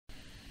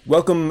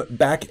Welcome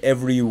back,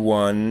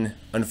 everyone.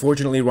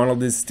 Unfortunately,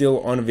 Ronald is still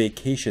on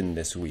vacation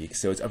this week,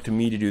 so it's up to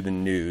me to do the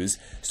news.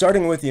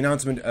 Starting with the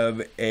announcement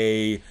of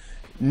a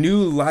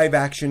new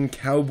live-action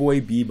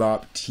Cowboy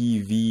Bebop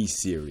TV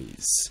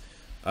series.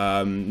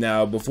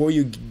 Now, before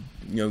you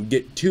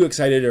get too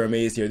excited or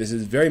amazed here, this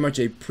is very much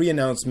a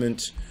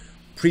pre-announcement,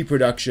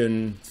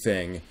 pre-production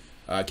thing.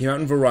 Came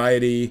out in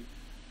Variety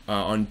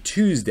on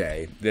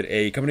Tuesday that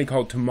a company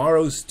called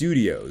Tomorrow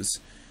Studios,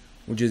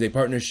 which is a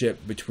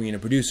partnership between a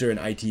producer and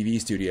ITV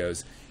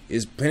Studios,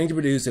 is planning to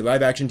produce a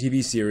live-action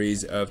TV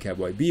series of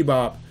Cowboy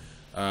Bebop,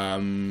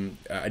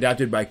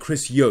 adapted by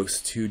Chris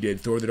Yost, who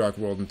did Thor: The Dark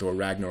World and Thor: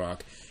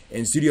 Ragnarok.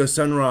 And Studio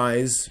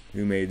Sunrise,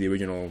 who made the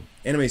original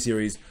anime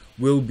series,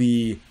 will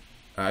be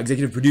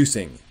executive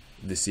producing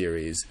the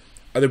series.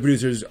 Other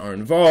producers are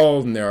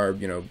involved, and there are,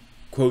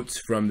 quotes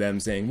from them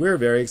saying, "We're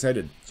very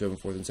excited," so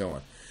forth and so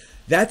on.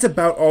 That's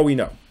about all we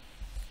know.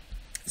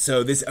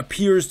 So this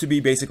appears to be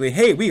basically,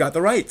 hey, we got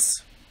the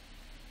rights.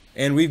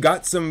 And we've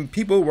got some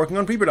people working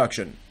on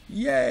pre-production.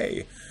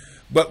 Yay!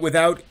 But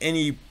without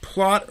any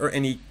plot or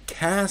any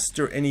cast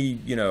or any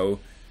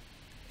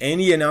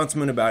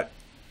announcement about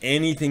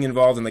anything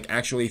involved in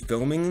actually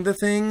filming the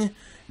thing,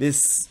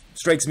 this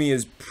strikes me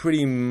as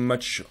pretty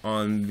much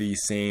on the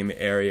same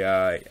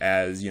area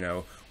as,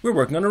 we're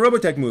working on a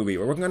Robotech movie,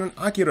 we're working on an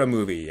Akira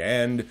movie,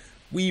 and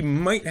we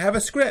might have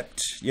a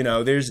script.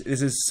 This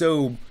is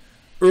so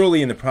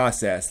early in the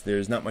process,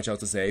 there's not much else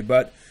to say,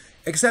 but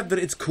except that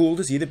it's cool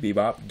to see that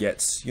Bebop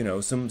gets,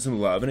 some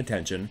love and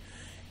attention.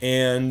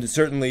 And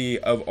certainly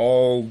of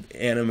all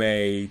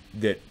anime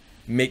that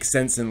makes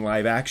sense in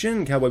live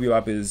action, Cowboy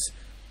Bebop is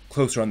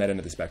closer on that end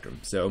of the spectrum.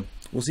 So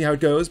we'll see how it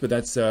goes, but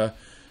that's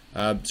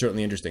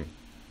certainly interesting.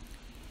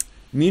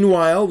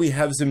 Meanwhile, we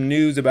have some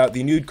news about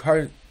the new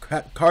Card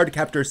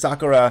Captor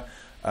Sakura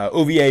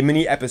OVA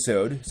mini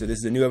episode. So this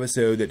is a new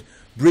episode that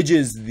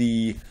bridges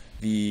the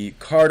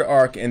card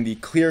arc and the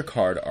clear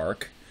card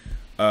arc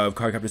of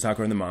Card Captor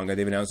Sakura in the manga.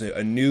 They've announced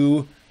a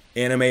new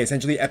anime,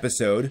 essentially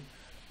episode,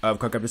 of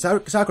Card Captor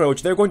Sakura,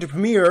 which they're going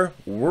to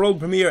world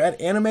premiere at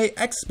Anime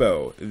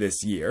Expo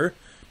this year,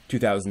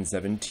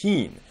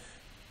 2017.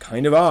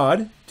 Kind of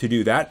odd to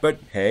do that, but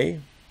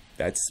hey,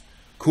 that's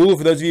cool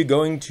for those of you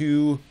going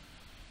to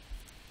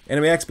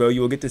Anime Expo.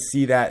 You will get to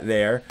see that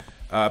there.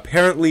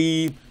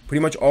 Apparently,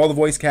 pretty much all the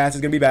voice cast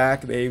is going to be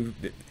back.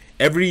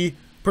 Every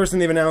person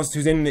they've announced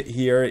who's in it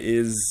here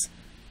is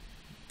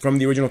from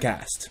the original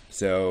cast,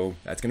 so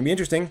that's going to be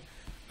interesting.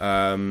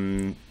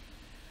 Time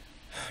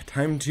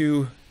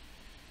to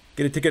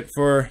get a ticket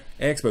for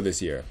Expo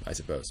this year, I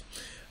suppose.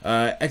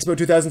 Expo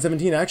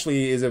 2017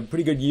 actually is a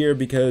pretty good year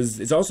because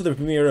it's also the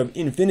premiere of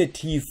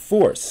Infini-T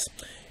Force,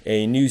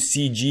 a new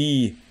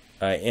CG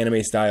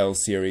anime-style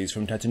series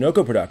from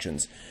Tatsunoko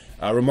Productions.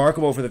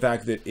 Remarkable for the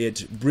fact that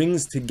it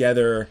brings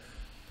together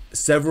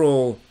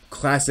several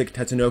classic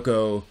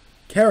Tatsunoko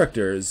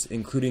characters,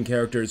 including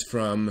characters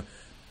from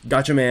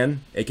Gatchaman,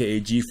 aka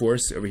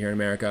G-Force over here in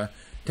America,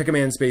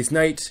 Tekkaman Space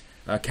Knight,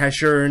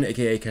 Kashurn,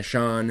 aka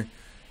Kashan,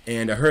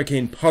 and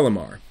Hurricane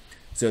Palomar.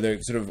 So they're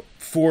sort of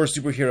 4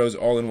 superheroes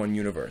all in one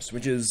universe,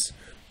 which is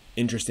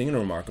interesting and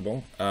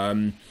remarkable.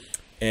 And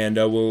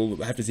we'll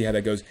have to see how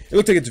that goes. It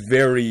looks like it's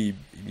very,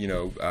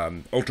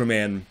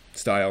 Ultraman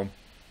style,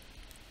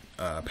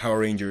 Power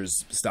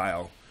Rangers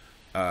style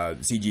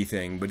CG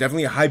thing, but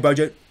definitely a high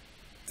budget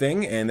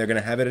thing, and they're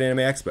going to have it at Anime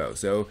Expo.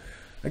 So,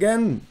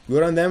 again,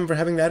 good on them for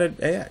having that at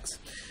AX.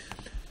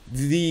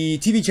 The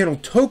TV channel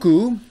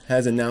Toku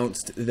has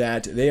announced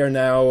that they are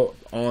now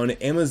on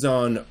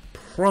Amazon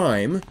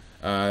Prime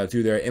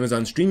through their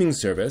Amazon streaming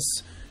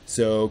service.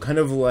 So, kind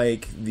of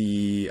like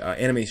the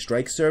Anime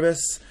Strike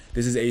service,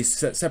 this is a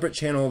separate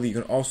channel that you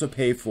can also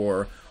pay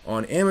for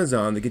on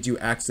Amazon that gets you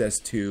access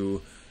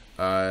to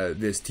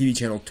this TV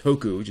channel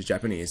Toku, which is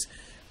Japanese.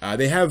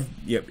 They have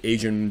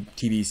Asian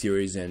TV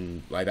series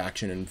and live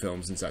action and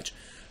films and such.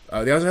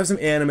 They also have some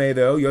anime,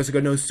 though. You also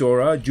got No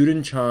Sora,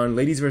 Juden-chan,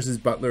 Ladies vs.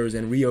 Butlers,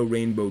 and Rio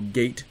Rainbow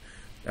Gate,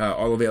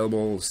 all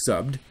available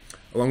subbed,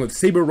 along with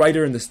Saber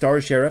Rider and the Star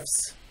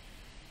Sheriffs,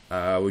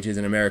 which is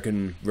an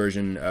American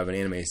version of an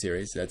anime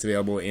series. That's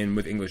available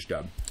with English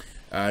dub.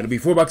 It'll be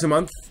 $4 a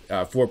month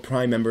for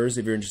Prime members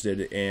if you're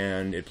interested,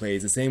 and it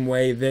plays the same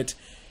way that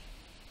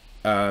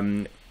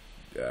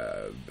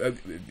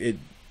it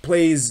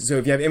plays. So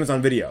if you have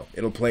Amazon Video,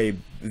 it'll play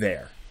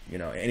there.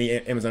 Any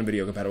Amazon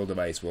Video compatible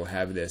device will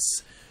have this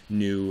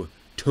new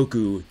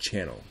Toku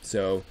channel.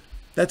 So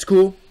that's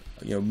cool.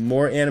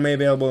 More anime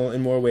available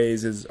in more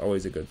ways is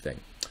always a good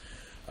thing.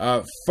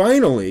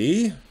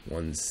 Finally,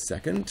 one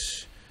second.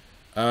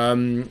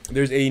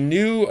 There's a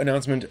new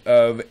announcement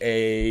of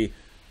a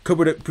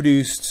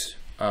co-produced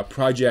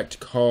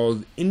project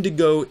called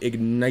Indigo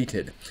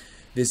Ignited.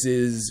 This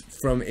is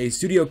from a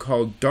studio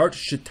called Dart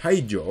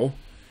Shitaijo.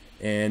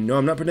 And no,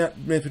 I'm not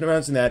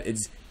mispronouncing that.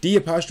 It's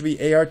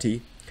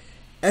D''ART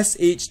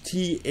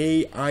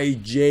SHTAIJO.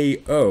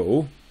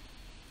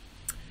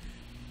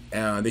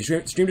 They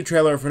streamed a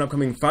trailer for an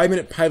upcoming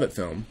 5-minute pilot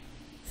film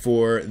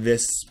for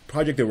this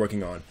project they're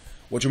working on.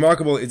 What's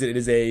remarkable is that it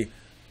is a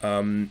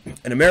an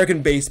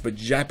American-based but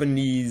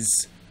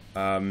Japanese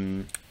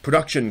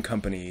production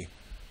company.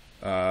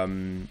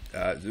 I'm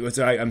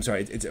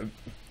sorry. It's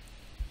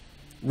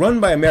run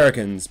by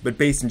Americans but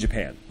based in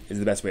Japan is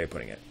the best way of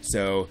putting it.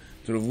 So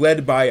sort of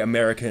led by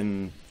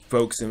American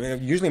folks,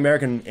 and usually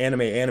American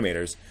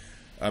animators,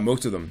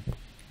 most of them.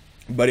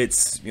 But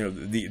it's,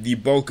 the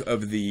bulk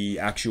of the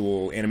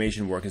actual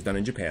animation work is done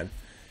in Japan.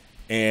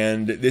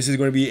 And this is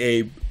going to be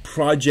a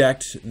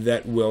project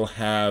that will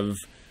have,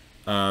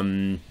 it's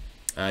going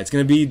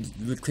to be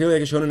clearly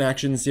like a shonen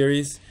action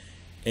series.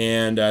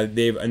 And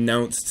they've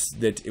announced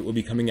that it will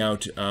be coming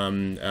out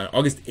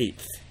August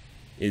 8th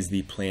is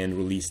the planned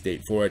release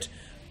date for it.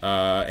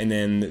 And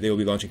then they will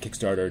be launching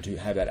Kickstarter to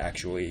have that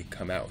actually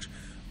come out.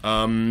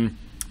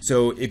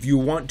 So if you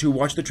want to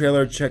watch the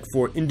trailer, check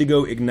for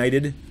Indigo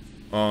Ignited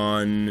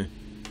on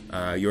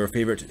your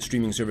favorite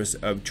streaming service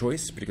of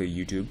choice, particularly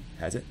YouTube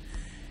has it.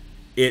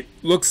 It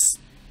looks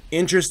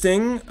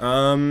interesting.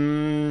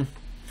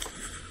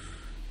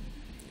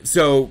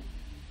 So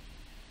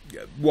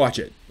watch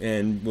it,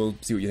 and we'll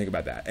see what you think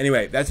about that.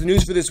 Anyway, that's the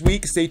news for this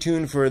week. Stay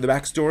tuned for the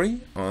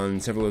backstory on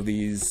several of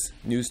these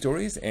news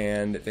stories,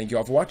 and thank you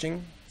all for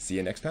watching. See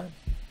you next time.